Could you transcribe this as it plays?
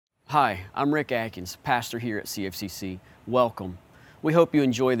Hi, I'm Rick Atkins, pastor here at CFCC. Welcome. We hope you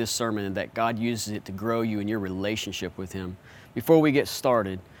enjoy this sermon and that God uses it to grow you in your relationship with Him. Before we get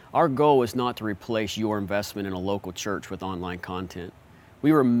started, our goal is not to replace your investment in a local church with online content.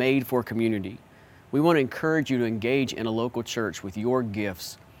 We were made for community. We want to encourage you to engage in a local church with your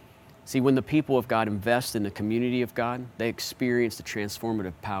gifts. See, when the people of God invest in the community of God, they experience the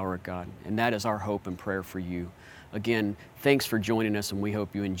transformative power of God, and that is our hope and prayer for you. Again, thanks for joining us, and we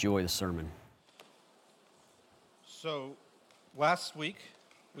hope you enjoy the sermon. So, last week,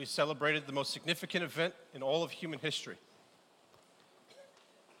 we celebrated the most significant event in all of human history,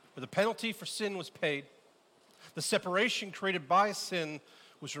 where the penalty for sin was paid, the separation created by sin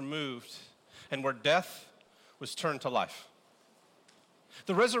was removed, and where death was turned to life.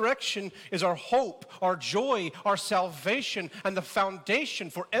 The resurrection is our hope, our joy, our salvation, and the foundation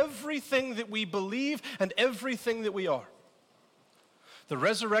for everything that we believe and everything that we are. The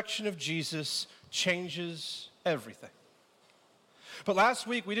resurrection of Jesus changes everything. But last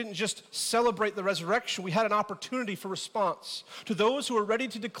week, we didn't just celebrate the resurrection, we had an opportunity for response to those who were ready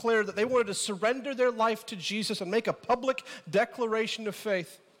to declare that they wanted to surrender their life to Jesus and make a public declaration of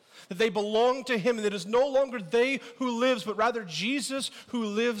faith, that they belong to Him, and that it is no longer they who lives, but rather Jesus who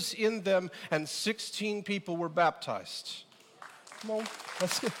lives in them, and 16 people were baptized. Come on,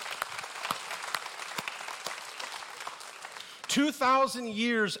 that's it. 2,000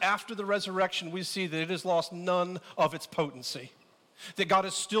 years after the resurrection, we see that it has lost none of its potency. That God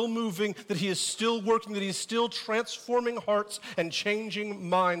is still moving, that He is still working, that He is still transforming hearts and changing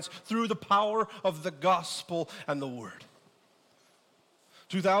minds through the power of the gospel and the word.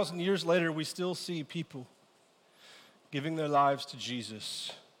 2,000 years later, we still see people giving their lives to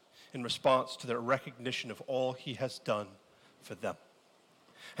Jesus in response to their recognition of all He has done for them.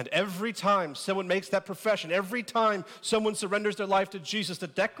 And every time someone makes that profession, every time someone surrenders their life to Jesus, the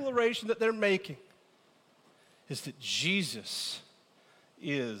declaration that they're making is that Jesus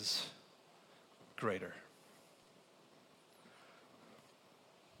is greater.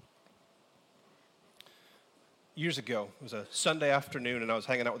 Years ago, it was a Sunday afternoon, and I was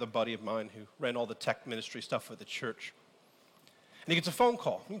hanging out with a buddy of mine who ran all the tech ministry stuff for the church. And he gets a phone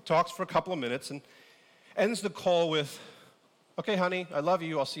call. He talks for a couple of minutes and ends the call with, "Okay, honey, I love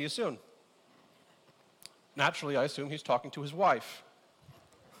you. I'll see you soon." Naturally, I assume he's talking to his wife.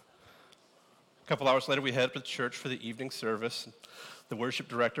 A couple hours later, we head up to the church for the evening service. And the worship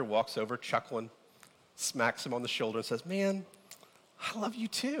director walks over, chuckling, smacks him on the shoulder, and says, "Man, I love you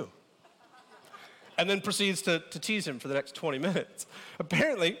too." And then proceeds to tease him for the next 20 minutes.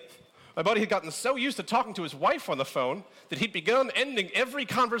 Apparently, my buddy had gotten so used to talking to his wife on the phone that he'd begun ending every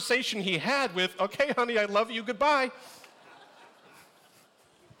conversation he had with, "Okay, honey, I love you, goodbye."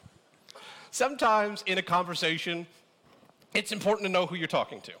 Sometimes in a conversation, it's important to know who you're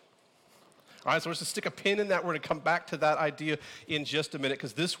talking to. All right, so let's just stick a pin in that. We're going to come back to that idea in just a minute,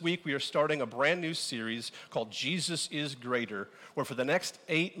 because this week we are starting a brand new series called Jesus is Greater, where for the next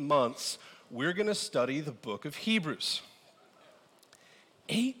 8 months, we're going to study the book of Hebrews.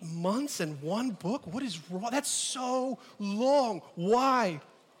 8 months and one book? What is wrong? That's so long. Why?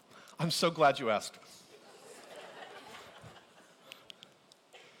 I'm so glad you asked.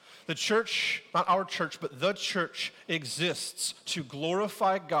 The church, not our church, but the church exists to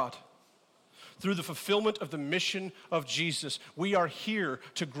glorify God through the fulfillment of the mission of Jesus. We are here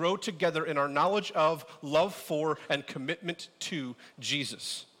to grow together in our knowledge of, love for, and commitment to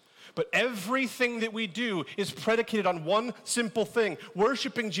Jesus. But everything that we do is predicated on one simple thing: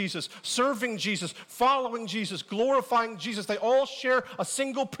 worshiping Jesus, serving Jesus, following Jesus, glorifying Jesus. They all share a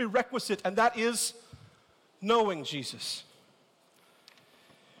single prerequisite, and that is knowing Jesus.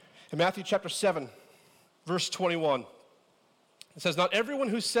 In Matthew chapter 7, verse 21, it says, "Not everyone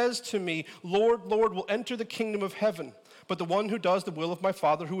who says to me, 'Lord, Lord,' will enter the kingdom of heaven, but the one who does the will of my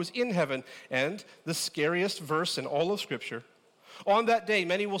Father who is in heaven." And the scariest verse in all of Scripture, "On that day,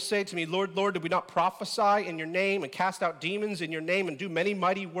 many will say to me, 'Lord, Lord, did we not prophesy in your name and cast out demons in your name and do many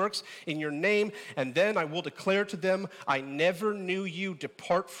mighty works in your name?' And then I will declare to them, 'I never knew you.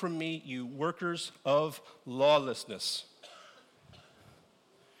 Depart from me, you workers of lawlessness.'"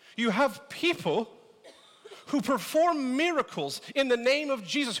 You have people who perform miracles in the name of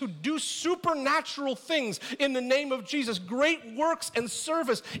Jesus, who do supernatural things in the name of Jesus, great works and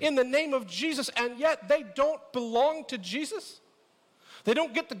service in the name of Jesus, and yet they don't belong to Jesus. They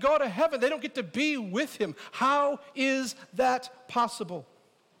don't get to go to heaven. They don't get to be with Him. How is that possible?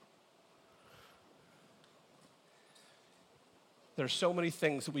 There are so many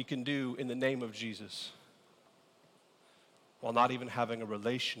things that we can do in the name of Jesus while not even having a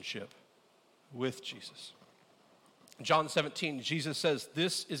relationship with Jesus. John 17, Jesus says,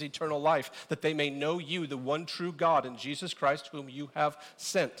 "This is eternal life, that they may know you, the one true God, and Jesus Christ, whom you have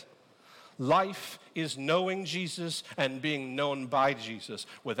sent." Life is knowing Jesus and being known by Jesus.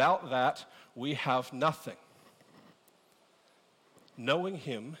 Without that, we have nothing. Knowing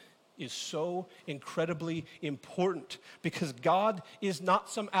him is so incredibly important because God is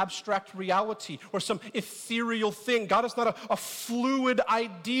not some abstract reality or some ethereal thing. God is not a fluid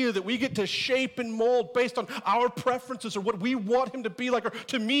idea that we get to shape and mold based on our preferences or what we want him to be like. Or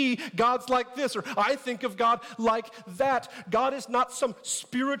to me, God's like this, or I think of God like that. God is not some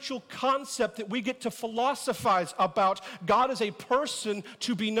spiritual concept that we get to philosophize about. God is a person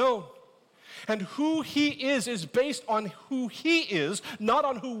to be known. And who he is based on who he is, not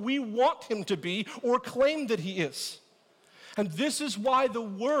on who we want him to be or claim that he is. And this is why the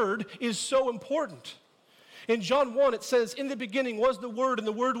Word is so important. In John 1, it says, "In the beginning was the Word, and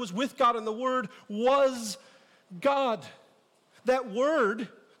the Word was with God, and the Word was God." That Word,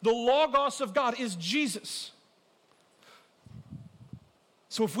 the Logos of God, is Jesus.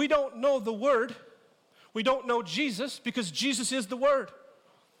 So if we don't know the Word, we don't know Jesus because Jesus is the Word.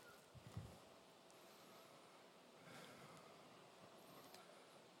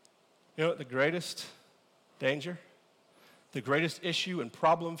 You know what the greatest danger, the greatest issue and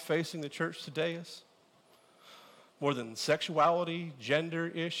problem facing the church today is? More than sexuality, gender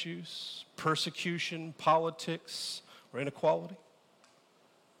issues, persecution, politics, or inequality?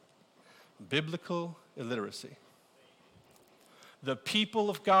 Biblical illiteracy. The people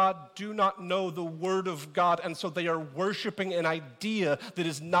of God do not know the Word of God, and so they are worshiping an idea that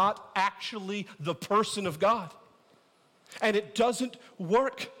is not actually the person of God. And it doesn't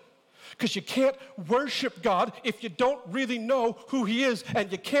work. Because you can't worship God if you don't really know who he is. And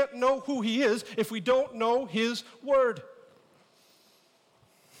you can't know who he is if we don't know his Word.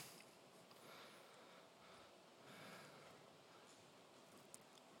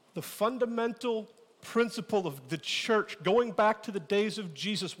 The fundamental principle of the church, going back to the days of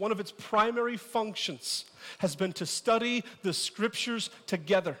Jesus, one of its primary functions has been to study the Scriptures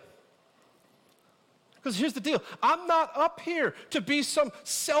together. Because here's the deal. I'm not up here to be some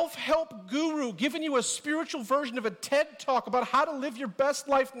self-help guru giving you a spiritual version of a TED Talk about how to live your best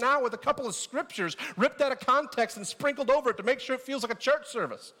life now with a couple of scriptures ripped out of context and sprinkled over it to make sure it feels like a church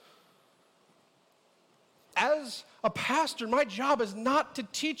service. As a pastor, my job is not to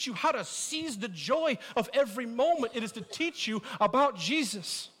teach you how to seize the joy of every moment. It is to teach you about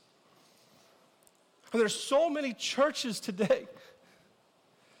Jesus. And there's so many churches today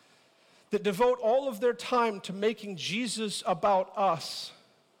that devote all of their time to making Jesus about us.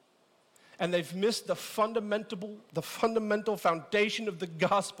 And they've missed the fundamental foundation of the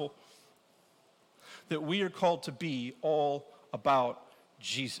gospel, that we are called to be all about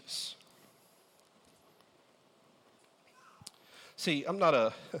Jesus. See, I'm not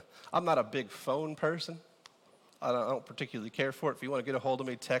a big phone person. I don't particularly care for it. If you want to get a hold of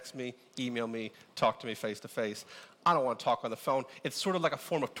me, text me, email me, talk to me face to face. I don't want to talk on the phone. It's sort of like a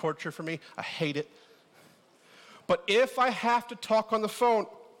form of torture for me. I hate it. But if I have to talk on the phone,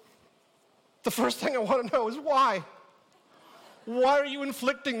 the first thing I want to know is why? Why are you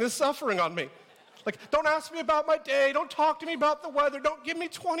inflicting this suffering on me? Like, don't ask me about my day. Don't talk to me about the weather. Don't give me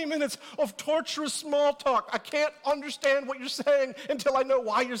 20 minutes of torturous small talk. I can't understand what you're saying until I know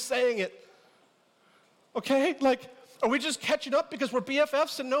why you're saying it. Okay? Like, are we just catching up because we're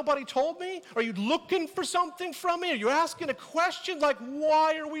BFFs and nobody told me? Are you looking for something from me? Are you asking a question like,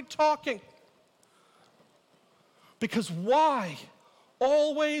 why are we talking? Because why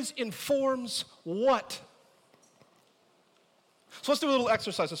always informs what? So let's do a little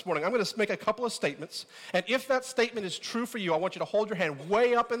exercise this morning. I'm going to make a couple of statements, and if that statement is true for you, I want you to hold your hand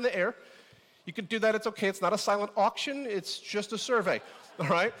way up in the air. You can do that, it's okay. It's not a silent auction, it's just a survey, all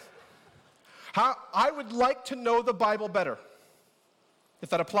right? I would like to know the Bible better. If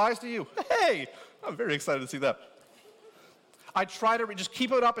that applies to you, hey, I'm very excited to see that. I try to just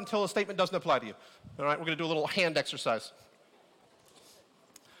keep it up until a statement doesn't apply to you. All right, we're going to do a little hand exercise.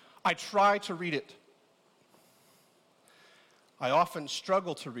 I try to read it. I often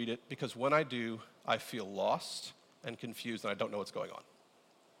struggle to read it because when I do, I feel lost and confused and I don't know what's going on.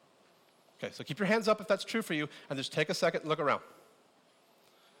 Okay, so keep your hands up if that's true for you, and just take a second and look around.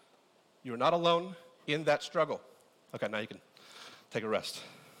 You're not alone in that struggle. Okay, now you can take a rest.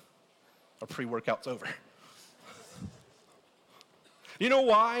 Our pre-workout's over. You know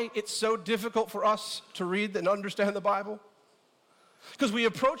why it's so difficult for us to read and understand the Bible? Because we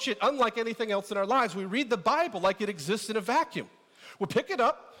approach it unlike anything else in our lives. We read the Bible like it exists in a vacuum. We pick it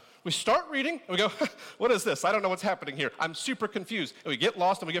up, we start reading, and we go, what is this? I don't know what's happening here. I'm super confused. And we get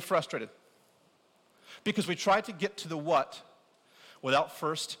lost and we get frustrated. because we try to get to the what without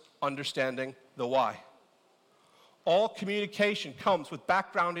first understanding the why. All communication comes with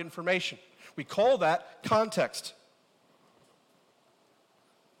background information. We call that context.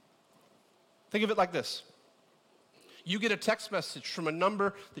 Think of it like this. You get a text message from a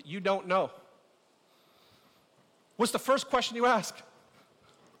number that you don't know. What's the first question you ask?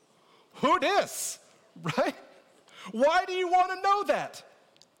 Who dis? Right? Why do you want to know that?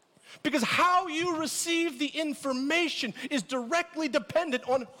 Because how you receive the information is directly dependent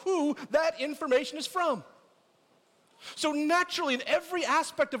on who that information is from. So naturally, in every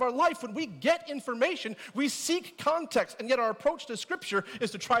aspect of our life, when we get information, we seek context, and yet our approach to Scripture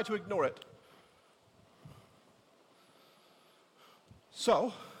is to try to ignore it.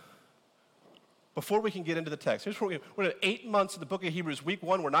 So, before we can get into the text, here's where we're at 8 months in the book of Hebrews. Week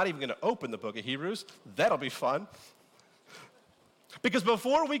 1, we're not even going to open the book of Hebrews. That'll be fun. Because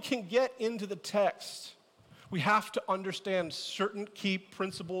before we can get into the text, we have to understand certain key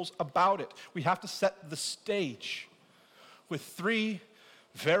principles about it. We have to set the stage with 3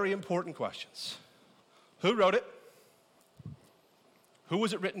 very important questions. Who wrote it? Who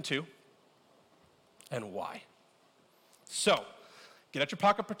was it written to? And why? So, get out your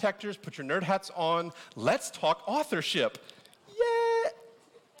pocket protectors, put your nerd hats on. Let's talk authorship. Yeah!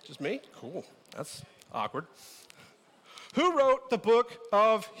 Just me? Cool. That's awkward. Who wrote the book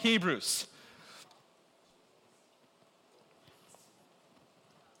of Hebrews?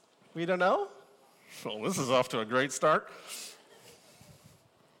 We don't know? Well, this is off to a great start.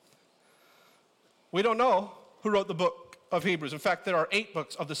 We don't know who wrote the book of Hebrews. In fact, there are 8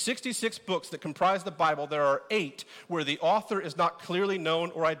 books. Of the 66 books that comprise the Bible, there are 8 where the author is not clearly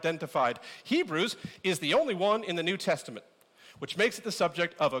known or identified. Hebrews is the only one in the New Testament, which makes it the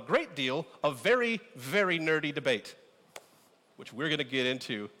subject of a great deal of very, very nerdy debate, which we're going to get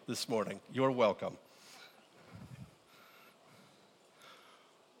into this morning. You're welcome.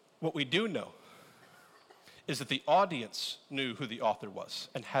 What we do know is that the audience knew who the author was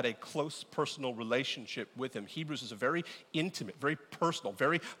and had a close personal relationship with him. Hebrews is a very intimate, very personal,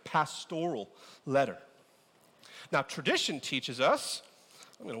 very pastoral letter. Now, tradition teaches us,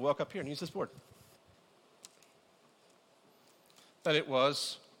 I'm going to walk up here and use this board, that it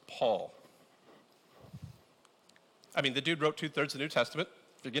was Paul. I mean, the dude wrote 2/3 of the New Testament.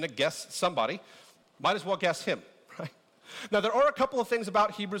 If you're going to guess somebody, might as well guess him, right? Now, there are a couple of things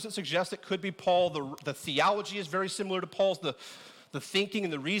about Hebrews that suggest it could be Paul. The theology is very similar to Paul's. The thinking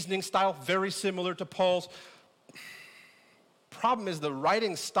and the reasoning style, very similar to Paul's. Problem is the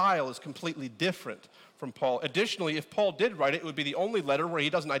writing style is completely different from Paul. Additionally, if Paul did write it, it would be the only letter where he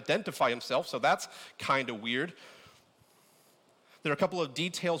doesn't identify himself, so that's kind of weird. There are a couple of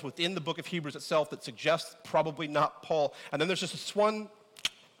details within the book of Hebrews itself that suggest probably not Paul. And then there's just this one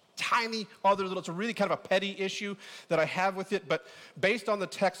tiny other little, it's a really kind of a petty issue that I have with it, but based on the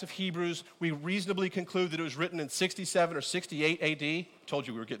text of Hebrews, we reasonably conclude that it was written in 67 or 68 AD. Told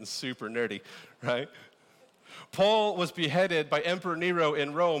you we were getting super nerdy, right? Paul was beheaded by Emperor Nero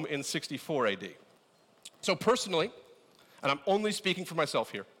in Rome in 64 AD. So personally, and I'm only speaking for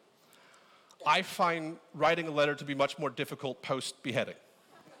myself here, I find writing a letter to be much more difficult post-beheading,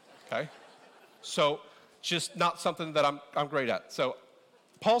 okay? So just not something that I'm great at. So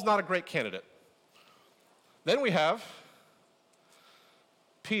Paul's not a great candidate. Then we have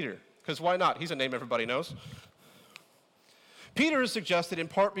Peter, because why not? He's a name everybody knows. Peter is suggested in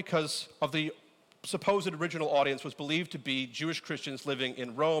part because of the supposed original audience was believed to be Jewish Christians living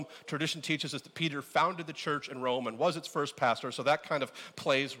in Rome. Tradition teaches us that Peter founded the church in Rome and was its first pastor, so that kind of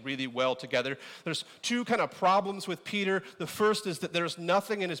plays really well together. There's 2 kind of problems with Peter. The first is that there's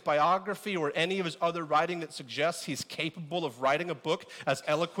nothing in his biography or any of his other writing that suggests he's capable of writing a book as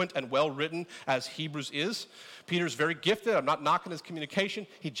eloquent and well-written as Hebrews is. Peter's very gifted. I'm not knocking his communication.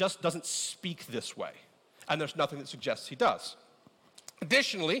 He just doesn't speak this way, and there's nothing that suggests he does.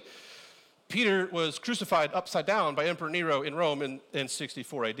 Additionally, Peter was crucified upside down by Emperor Nero in Rome in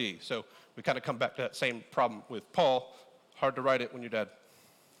 64 AD. So we kind of come back to that same problem with Paul. Hard to write it when you're dead.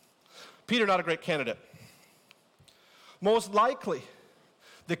 Peter, not a great candidate. Most likely,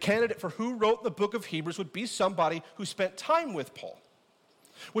 the candidate for who wrote the book of Hebrews would be somebody who spent time with Paul,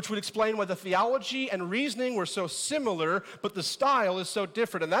 which would explain why the theology and reasoning were so similar, but the style is so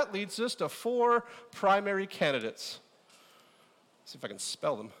different. And that leads us to 4 primary candidates. Let's see if I can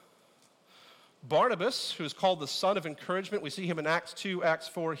spell them. Barnabas, who is called the son of encouragement, we see him in Acts 2, Acts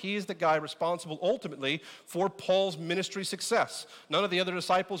 4. He is the guy responsible ultimately for Paul's ministry success. None of the other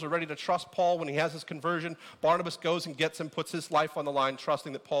disciples are ready to trust Paul when he has his conversion. Barnabas goes and gets him, puts his life on the line,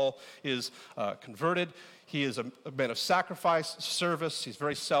 trusting that Paul is converted. He is a man of sacrifice, service. He's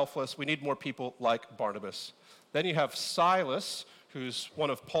very selfless. We need more people like Barnabas. Then you have Silas, who's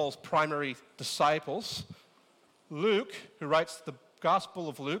one of Paul's primary disciples. Luke, who writes the Gospel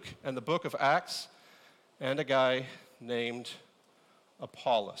of Luke and the book of Acts, and a guy named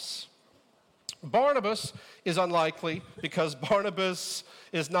Apollos. Barnabas is unlikely because Barnabas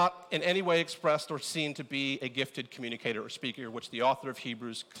is not in any way expressed or seen to be a gifted communicator or speaker, which the author of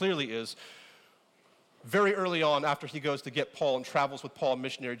Hebrews clearly is. Very early on, after he goes to get Paul and travels with Paul on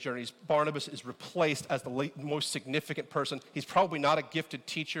missionary journeys, Barnabas is replaced as the most significant person. He's probably not a gifted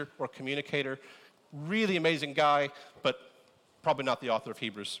teacher or communicator. Really amazing guy, but probably not the author of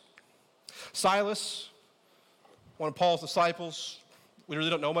Hebrews. Silas, one of Paul's disciples, we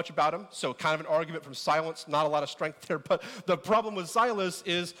really don't know much about him, so kind of an argument from silence, not a lot of strength there. But the problem with Silas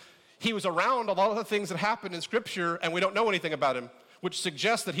is he was around a lot of the things that happened in Scripture, and we don't know anything about him, which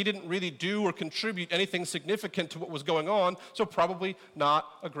suggests that he didn't really do or contribute anything significant to what was going on, so probably not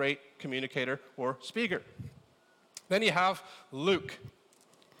a great communicator or speaker. Then you have Luke.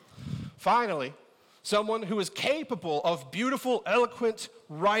 Finally, someone who is capable of beautiful, eloquent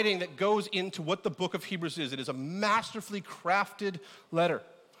writing that goes into what the book of Hebrews is. It is a masterfully crafted letter.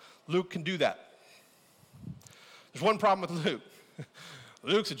 Luke can do that. There's one problem with Luke.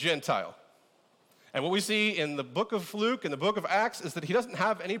 Luke's a Gentile. And what we see in the book of Luke and the book of Acts is that he doesn't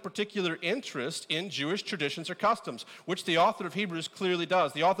have any particular interest in Jewish traditions or customs, which the author of Hebrews clearly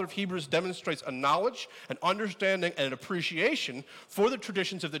does. The author of Hebrews demonstrates a knowledge, an understanding, and an appreciation for the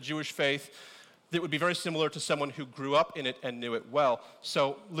traditions of the Jewish faith that would be very similar to someone who grew up in it and knew it well.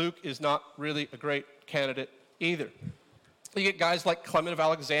 So Luke is not really a great candidate either. You get guys like Clement of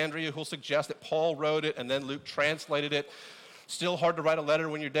Alexandria who'll suggest that Paul wrote it and then Luke translated it. Still hard to write a letter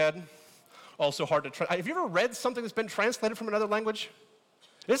when you're dead. Also hard to have you ever read something that's been translated from another language?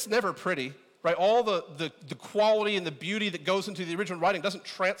 It's never pretty, right? All the quality and the beauty that goes into the original writing doesn't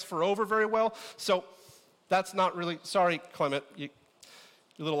transfer over very well. So that's not really, sorry, Clement, you're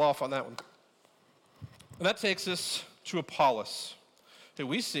a little off on that one. And that takes us to Apollos, who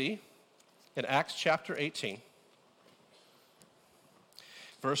we see in Acts chapter 18,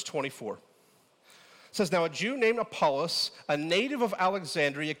 verse 24. It says, "Now a Jew named Apollos, a native of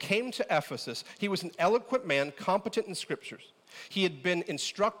Alexandria, came to Ephesus. He was an eloquent man, competent in scriptures. He had been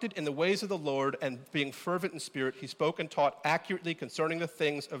instructed in the ways of the Lord, and being fervent in spirit, he spoke and taught accurately concerning the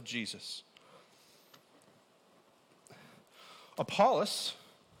things of Jesus." Apollos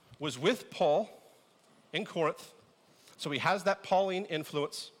was with Paul in Corinth, so he has that Pauline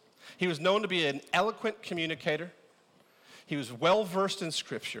influence. He was known to be an eloquent communicator. He was well-versed in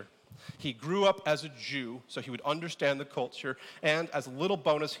Scripture. He grew up as a Jew, so he would understand the culture. And as a little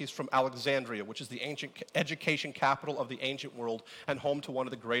bonus, he's from Alexandria, which is the ancient education capital of the ancient world and home to one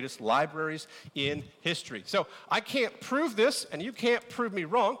of the greatest libraries in history. So I can't prove this, and you can't prove me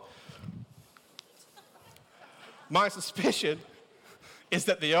wrong. My suspicion is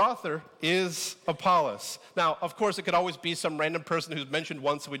that the author is Apollos. Now, of course, it could always be some random person who's mentioned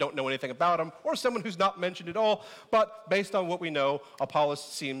once and we don't know anything about him, or someone who's not mentioned at all, but based on what we know, Apollos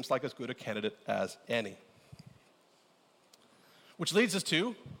seems like as good a candidate as any. Which leads us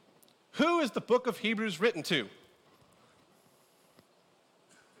to, who is the book of Hebrews written to?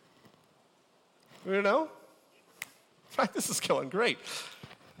 We don't know? Right, this is going great.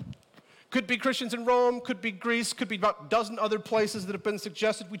 Could be Christians in Rome, could be Greece, could be about a dozen other places that have been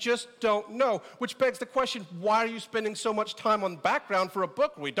suggested. We just don't know, which begs the question, why are you spending so much time on background for a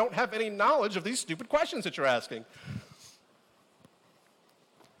book where we don't have any knowledge of these stupid questions that you're asking?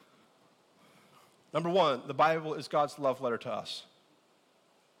 Number one, the Bible is God's love letter to us.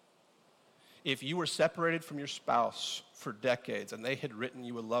 If you were separated from your spouse for decades and they had written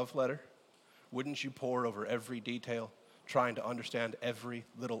you a love letter, wouldn't you pore over every detail, trying to understand every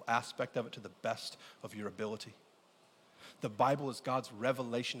little aspect of it to the best of your ability? The Bible is God's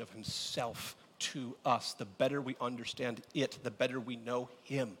revelation of himself to us. The better we understand it, the better we know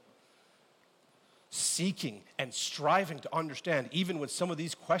him. Seeking and striving to understand, even when some of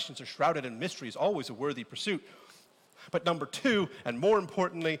these questions are shrouded in mystery, is always a worthy pursuit. But number two, and more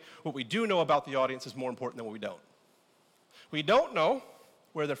importantly, what we do know about the audience is more important than what we don't. We don't know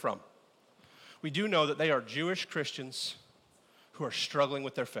where they're from. We do know that they are Jewish Christians who are struggling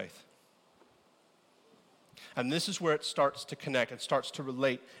with their faith. And this is where it starts to connect, it starts to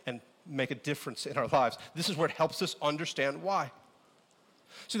relate and make a difference in our lives. This is where it helps us understand why.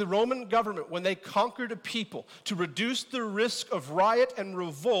 See, the Roman government, when they conquered a people to reduce the risk of riot and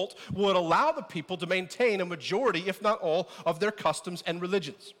revolt, would allow the people to maintain a majority, if not all, of their customs and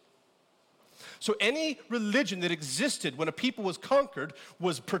religions. So any religion that existed when a people was conquered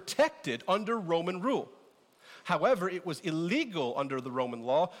was protected under Roman rule. However, it was illegal under the Roman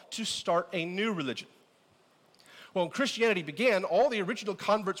law to start a new religion. Well, when Christianity began, all the original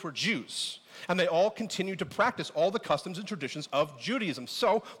converts were Jews, and they all continued to practice all the customs and traditions of Judaism.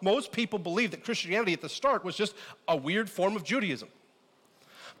 So most people believed that Christianity at the start was just a weird form of Judaism.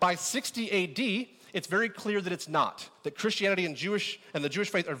 By 60 AD, it's very clear that it's not, that Christianity and the Jewish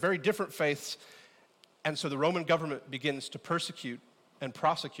faith are very different faiths, and so the Roman government begins to persecute and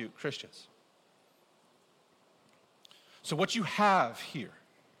prosecute Christians. So what you have here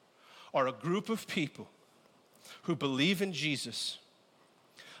are a group of people who believe in Jesus,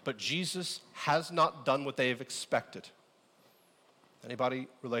 but Jesus has not done what they have expected. Anybody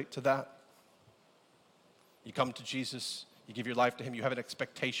relate to that? You come to Jesus, you give your life to him, you have an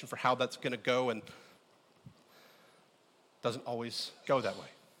expectation for how that's going to go, and it doesn't always go that way.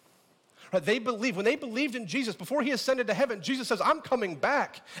 Right? When they believed in Jesus, before he ascended to heaven, Jesus says, I'm coming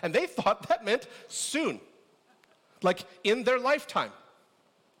back. And they thought that meant soon, like in their lifetime.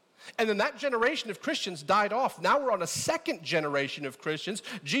 And then that generation of Christians died off. Now we're on a second generation of Christians.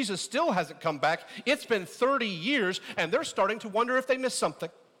 Jesus still hasn't come back. It's been 30 years, and they're starting to wonder if they missed something.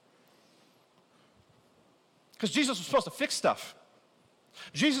 Because Jesus was supposed to fix stuff.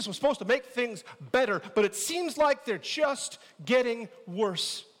 Jesus was supposed to make things better, but it seems like they're just getting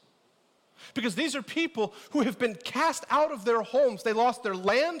worse. Because these are people who have been cast out of their homes. They lost their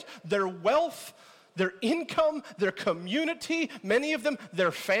land, their wealth, their income, their community, many of them,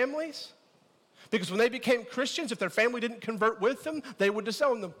 their families. Because when they became Christians, if their family didn't convert with them, they would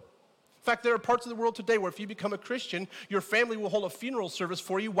disown them. In fact, there are parts of the world today where if you become a Christian, your family will hold a funeral service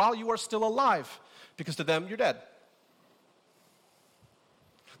for you while you are still alive, because to them, you're dead.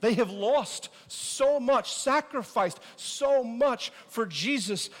 They have lost so much, sacrificed so much for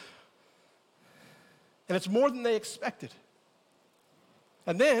Jesus, and it's more than they expected.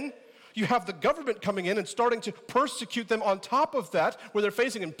 And then you have the government coming in and starting to persecute them on top of that, where they're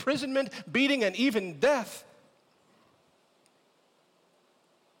facing imprisonment, beating, and even death.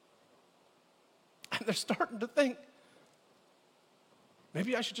 And they're starting to think,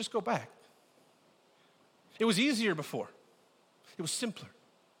 maybe I should just go back. It was easier before. It was simpler.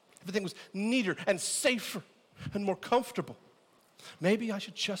 Everything was neater and safer and more comfortable. Maybe I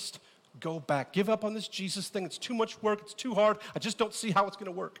should just go back. Give up on this Jesus thing. It's too much work. It's too hard. I just don't see how it's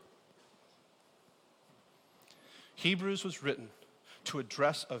going to work. Hebrews was written to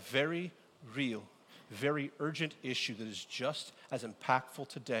address a very real, very urgent issue that is just as impactful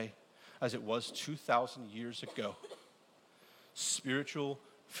today as it was 2,000 years ago. Spiritual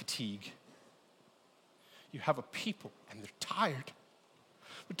fatigue. You have a people, and they're tired.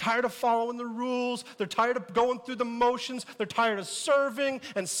 They're tired of following the rules. They're tired of going through the motions. They're tired of serving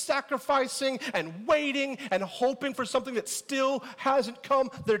and sacrificing and waiting and hoping for something that still hasn't come.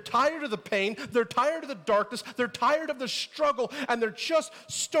 They're tired of the pain. They're tired of the darkness. They're tired of the struggle, and they're just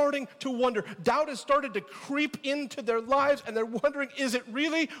starting to wonder. Doubt has started to creep into their lives, and they're wondering, is it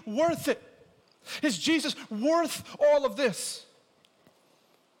really worth it? Is Jesus worth all of this?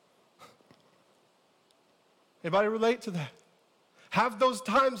 Anybody relate to that? Have those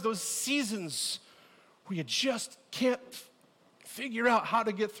times, those seasons where you just can't figure out how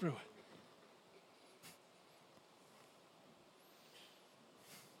to get through it.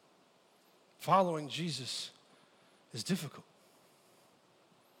 Following Jesus is difficult.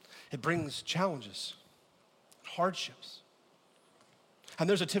 It brings challenges, hardships. And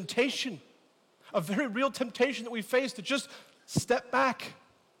there's a temptation, a very real temptation that we face to just step back,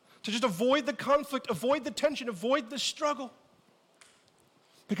 to just avoid the conflict, avoid the tension, avoid the struggle.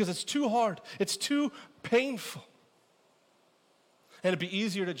 Because it's too hard, it's too painful. And it'd be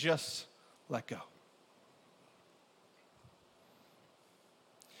easier to just let go.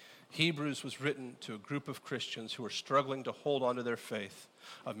 Hebrews was written to a group of Christians who are struggling to hold on to their faith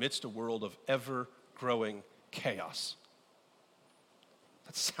amidst a world of ever-growing chaos.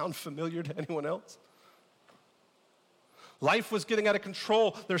 That sound familiar to anyone else? Life was getting out of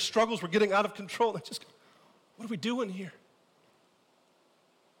control. Their struggles were getting out of control. They're just, what are we doing here?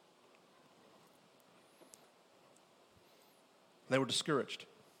 They were discouraged.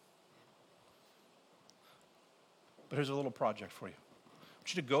 But here's a little project for you. I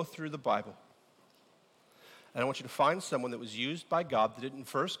want you to go through the Bible. And I want you to find someone that was used by God that didn't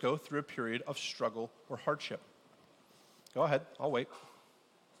first go through a period of struggle or hardship. Go ahead, I'll wait.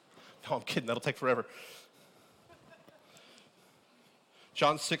 No, I'm kidding, that'll take forever.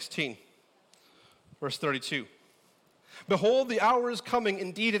 John 16, verse 32. Behold, the hour is coming,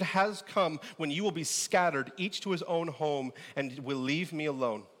 indeed it has come, when you will be scattered, each to his own home, and will leave me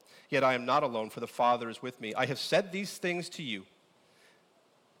alone. Yet I am not alone, for the Father is with me. I have said these things to you,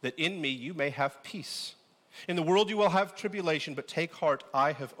 that in me you may have peace. In the world you will have tribulation, but take heart,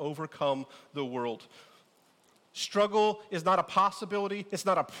 I have overcome the world. Struggle is not a possibility, it's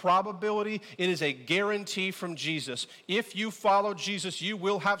not a probability, it is a guarantee from Jesus. If you follow Jesus, you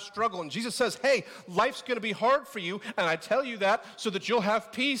will have struggle. And Jesus says, hey, life's going to be hard for you, and I tell you that so that you'll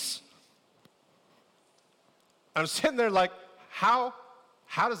have peace. I'm sitting there like, how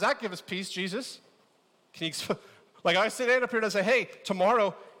does that give us peace, Jesus? Can you, like I sit up here and I say, hey,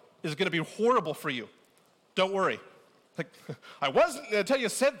 tomorrow is going to be horrible for you. Don't worry. Like, I wasn't until you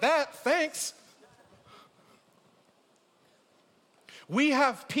said that, thanks. We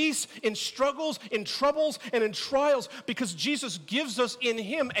have peace in struggles, in troubles, and in trials because Jesus gives us in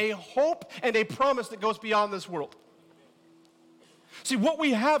him a hope and a promise that goes beyond this world. See, what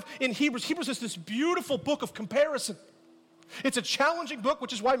we have in Hebrews is this beautiful book of comparison. It's a challenging book,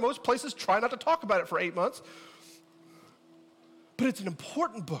 which is why most places try not to talk about it for 8 months. But it's an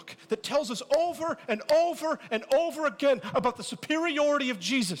important book that tells us over and over and over again about the superiority of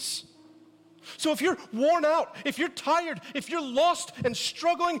Jesus. So if you're worn out, if you're tired, if you're lost and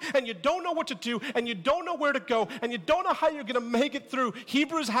struggling and you don't know what to do and you don't know where to go and you don't know how you're going to make it through,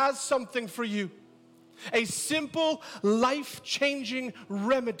 Hebrews has something for you. A simple, life-changing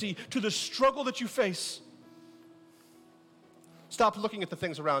remedy to the struggle that you face. Stop looking at the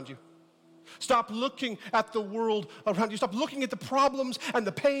things around you. Stop looking at the world around you. Stop looking at the problems and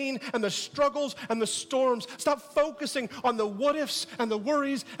the pain and the struggles and the storms. Stop focusing on the what-ifs and the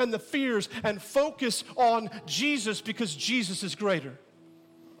worries and the fears and focus on Jesus because Jesus is greater.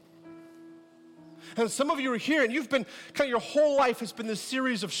 And some of you are here and you've been, kind of your whole life has been this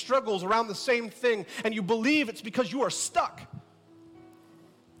series of struggles around the same thing and you believe it's because you are stuck.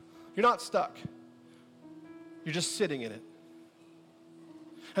 You're not stuck. You're just sitting in it.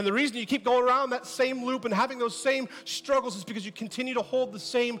 And the reason you keep going around that same loop and having those same struggles is because you continue to hold the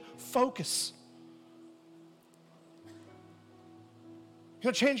same focus. You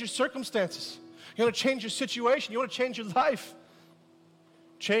want to change your circumstances. You want to change your situation. You want to change your life.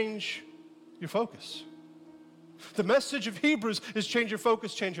 Change your focus. The message of Hebrews is change your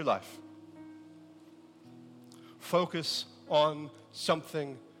focus, change your life. Focus on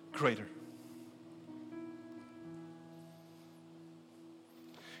something greater.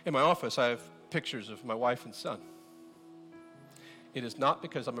 In my office, I have pictures of my wife and son. It is not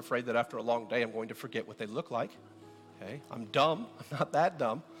because I'm afraid that after a long day I'm going to forget what they look like. Okay? I'm dumb. I'm not that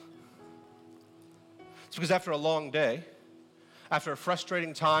dumb. It's because after a long day, after a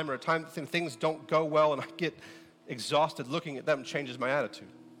frustrating time or a time that things don't go well and I get exhausted, looking at them changes my attitude.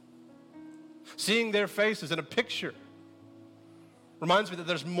 Seeing their faces in a picture reminds me that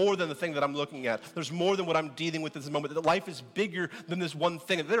there's more than the thing that I'm looking at. There's more than what I'm dealing with at this moment. That life is bigger than this one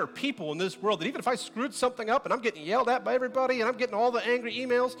thing. That there are people in this world that even if I screwed something up and I'm getting yelled at by everybody and I'm getting all the angry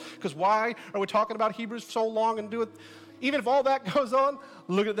emails, because why are we talking about Hebrews so long and do it? Even if all that goes on,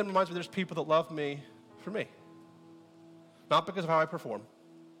 look at them reminds me there's people that love me for me. Not because of how I perform,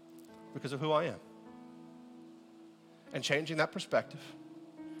 because of who I am. And changing that perspective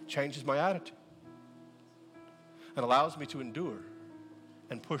changes my attitude and allows me to endure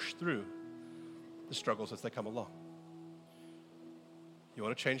and push through the struggles as they come along. You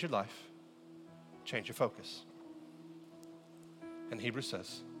want to change your life? Change your focus. And Hebrews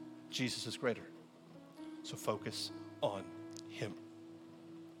says, Jesus is greater. So focus on him.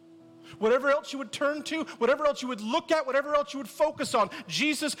 Whatever else you would turn to, whatever else you would look at, whatever else you would focus on,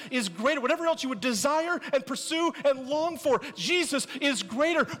 Jesus is greater. Whatever else you would desire and pursue and long for, Jesus is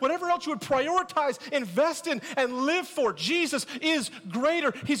greater. Whatever else you would prioritize, invest in, and live for, Jesus is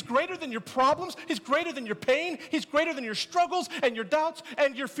greater. He's greater than your problems. He's greater than your pain. He's greater than your struggles and your doubts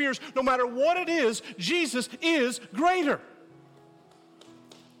and your fears. No matter what it is, Jesus is greater.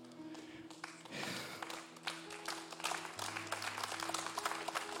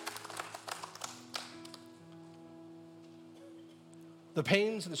 The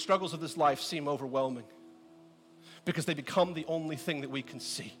pains and the struggles of this life seem overwhelming because they become the only thing that we can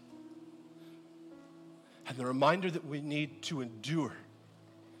see. And the reminder that we need to endure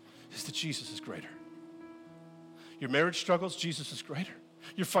is that Jesus is greater. Your marriage struggles, Jesus is greater.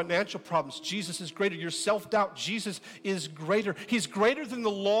 Your financial problems, Jesus is greater. Your self-doubt, Jesus is greater. He's greater than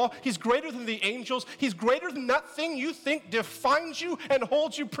the law. He's greater than the angels. He's greater than that thing you think defines you and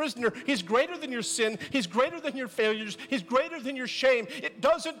holds you prisoner. He's greater than your sin. He's greater than your failures. He's greater than your shame. It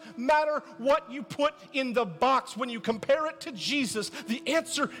doesn't matter what you put in the box. When you compare it to Jesus, the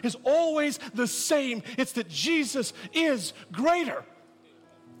answer is always the same. It's that Jesus is greater.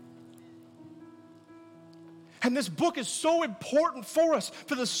 And this book is so important for us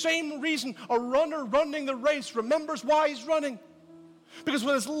for the same reason a runner running the race remembers why he's running. Because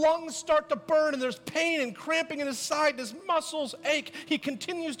when his lungs start to burn and there's pain and cramping in his side and his muscles ache, he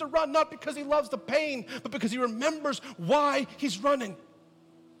continues to run, not because he loves the pain, but because he remembers why he's running.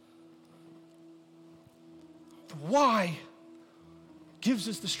 The why gives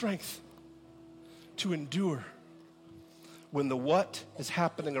us the strength to endure when the what is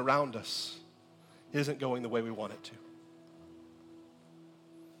happening around us isn't going the way we want it to.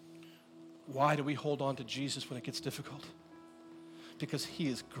 Why do we hold on to Jesus when it gets difficult? Because he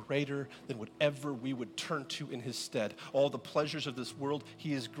is greater than whatever we would turn to in his stead. All the pleasures of this world,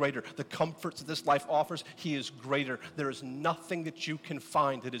 he is greater. The comforts that this life offers, he is greater. There is nothing that you can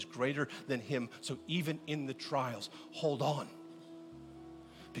find that is greater than him. So even in the trials, hold on.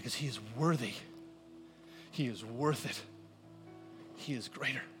 Because he is worthy. He is worth it. He is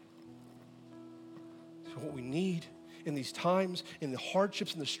greater. So what we need in these times, in the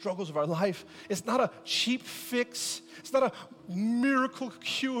hardships and the struggles of our life, it's not a cheap fix. It's not a miracle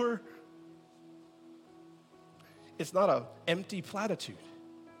cure. It's not an empty platitude.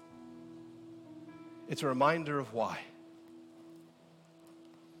 It's a reminder of why.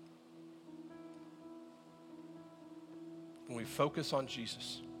 When we focus on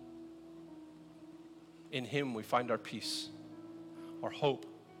Jesus, in him we find our peace, our hope,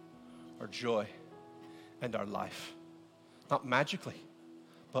 our joy, and our life. Not magically,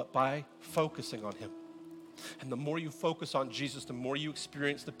 but by focusing on him. And the more you focus on Jesus, the more you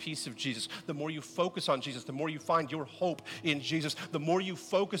experience the peace of Jesus. The more you focus on Jesus, the more you find your hope in Jesus. The more you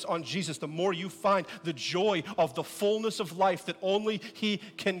focus on Jesus, the more you find the joy of the fullness of life that only he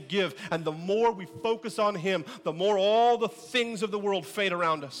can give. And the more we focus on him, the more all the things of the world fade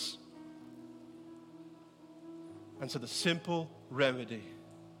around us. And so the simple remedy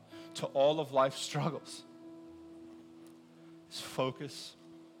to all of life's struggles is focus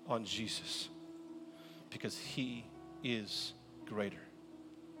on Jesus, because he is greater.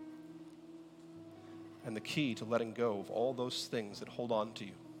 And the key to letting go of all those things that hold on to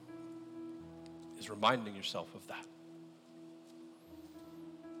you is reminding yourself of that.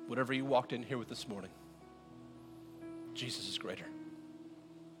 Whatever you walked in here with this morning, Jesus is greater.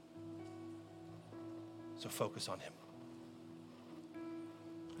 So focus on him.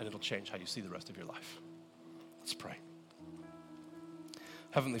 And it'll change how you see the rest of your life. Let's pray.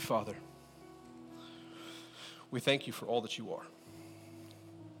 Heavenly Father, we thank you for all that you are.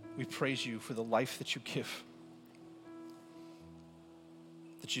 We praise you for the life that you give,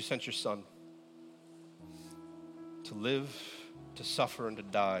 that you sent your Son to live, to suffer, and to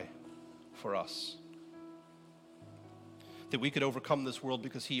die for us. That we could overcome this world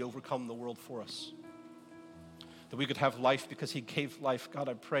because he overcome the world for us. That we could have life because he gave life. God,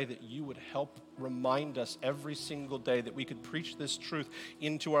 I pray that you would help remind us every single day that we could preach this truth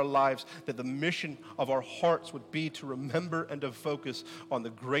into our lives, that the mission of our hearts would be to remember and to focus on the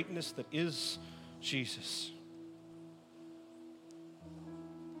greatness that is Jesus.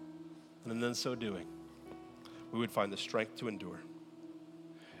 And in then so doing, we would find the strength to endure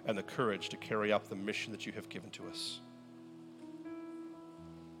and the courage to carry out the mission that you have given to us.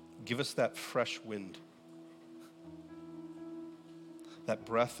 Give us that fresh wind, that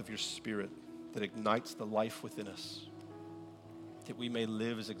breath of your Spirit that ignites the life within us, that we may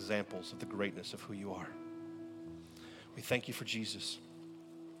live as examples of the greatness of who you are. We thank you for Jesus.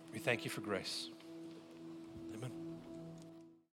 We thank you for grace.